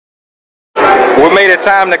What made it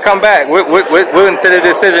time to come back? What went into the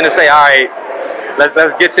decision to say, all right, let's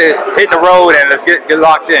get to hitting the road and let's get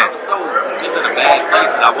locked in? I was so just in a bad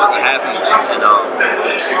place and I wasn't happy. And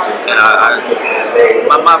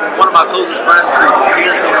one of my closest friends who's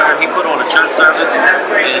here somewhere, he put on a church service, and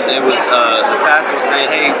it was the pastor was saying,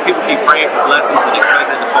 hey, people keep praying for blessings and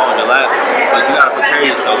expecting to fall in your lap, but you got to prepare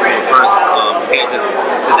yourself for it first. You can't just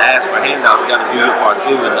ask for handouts. You got to do your part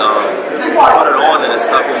too. And I put it on, and it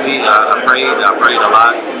stuck with me. I prayed a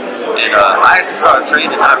lot. And I actually started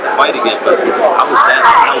training not to fight again, but I was down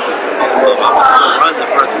and healthy. I was going to run the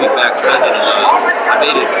first week back training, and I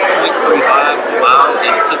made it 0.35 mile,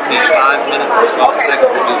 and it took me 5 minutes and 12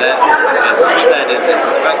 seconds to do that. And to put that in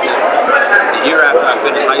perspective, the year after I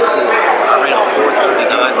finished high school, I ran a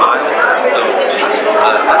 4:39 mile, so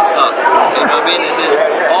that sucked. You know what I mean? And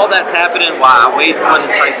then all that's happening while I waited for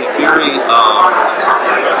Tyson Fury,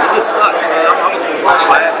 it just sucked. I was a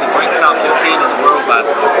professional athlete, ranked top 15 in the world by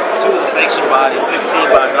 2 of the sanctioned bodies, 16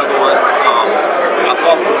 by another one. I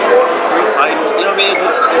fought for a free title. You know what I mean? It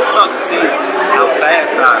sucked to see how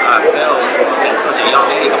fast I fell at such a young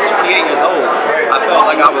age. I'm 28 years old. I felt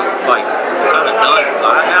like I was like kind of done.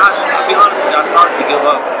 I'll be honest with you, I started to give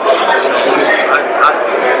up. I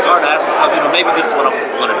started to ask myself, maybe this is what I'm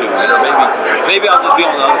going to do. Maybe I'll just be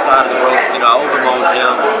on the other side of the ropes. I opened my own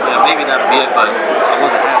gym. Maybe that'll be it, but I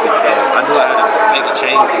wasn't happy. So I knew I had to make a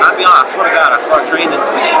change. And I'll be honest, I swear to God, I started training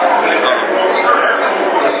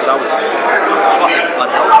just because I was fucking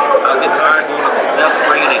unhealthy. I would get tired going up the steps,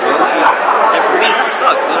 bringing in groceries. And for me, that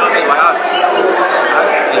sucked. You know what I mean?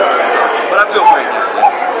 But I feel great now.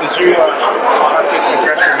 Did you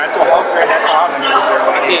address your mental health during that time?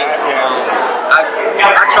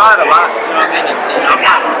 I tried a lot, you know what I mean? And I'm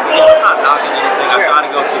not knocking anything. I try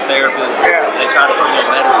to go to a therapist. They try to put me on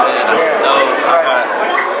medicine. I said no.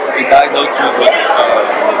 They diagnosed me with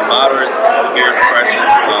moderate to severe depression.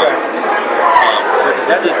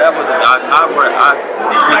 That wasn't. I went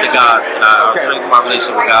to God, and I strengthened my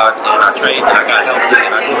relationship with God, and I trained, and I got healthy,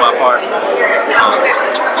 and I do my part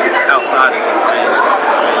outside of just praying.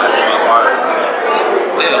 I do my part.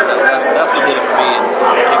 Yeah, that's what did it for me. And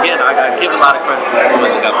again, I give a lot of credit to this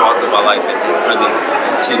woman that got brought to my life, and really,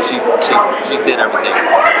 she did everything.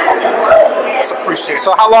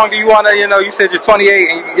 So how long do you want to? You said you're 28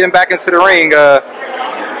 and you're getting back into the ring.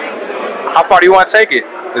 How far do you want to take it?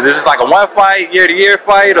 Is this just like a one fight, year-to-year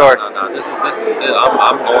fight, or? No. This is good.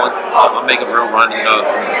 I'm making a real run.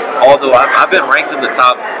 Although I've been ranked in the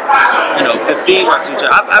top, 15 or 2.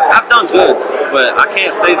 I've done good, but I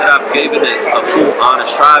can't say that I've given it a full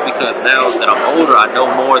honest try because now that I'm older, I know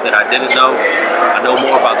more that I didn't know. I know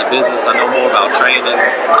more about the business. I know more about training.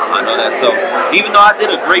 I know that. So even though I did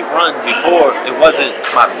a great run before, it wasn't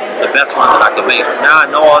the best run that I could make. Now I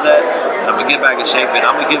know all that, and I'm gonna get back in shape, and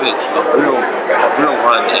I'm gonna give it a real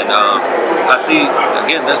run. And I see,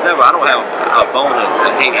 again, I don't have a bone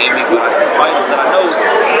of hate in me, but I see fighters that I know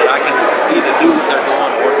that I can either do what they're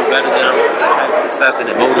doing or do better than them, have success, and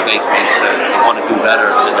it motivates me to want to do better.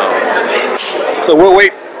 So what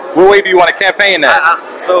weight do you want to campaign at?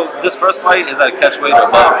 So this first fight is at a catch weight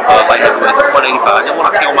above light heavyweight. It's 185. I didn't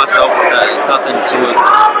want to kill myself. It's nothing to it.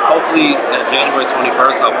 Hopefully, January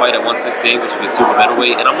 21st, I'll fight at 168, which will be super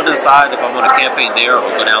middleweight, and I'm going to decide if I'm going to campaign there or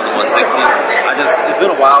go down to 160. It's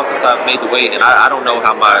been a while since I've made the weight, and I don't know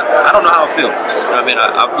how I feel. I mean,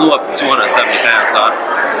 I blew up to 270 pounds, so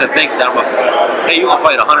to think that hey, you're going to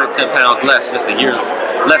fight 110 pounds less just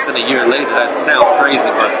less than a year later, that sounds crazy,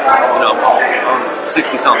 but I'm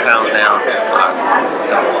 60-something pounds down,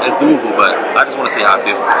 so it's doable. But I just want to see how I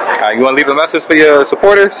feel. You want to leave a message for your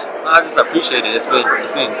supporters? I just appreciate it. It's been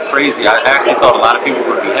crazy. I actually thought a lot of people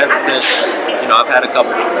would be hesitant. I've had a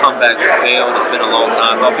couple comebacks that failed. It's been a long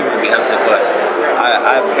time. I thought people would be hesitant, but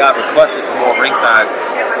I've got requested for more ringside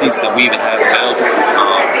seats than we even have available.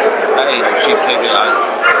 That ain't no cheap ticket.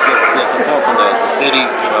 Just the support from the city.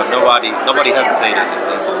 Nobody hesitated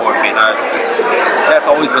in supporting me. And that's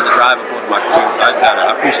always been the driving point of my career. So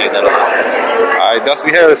I appreciate that a lot. All right,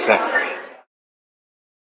 Dusty Harrison.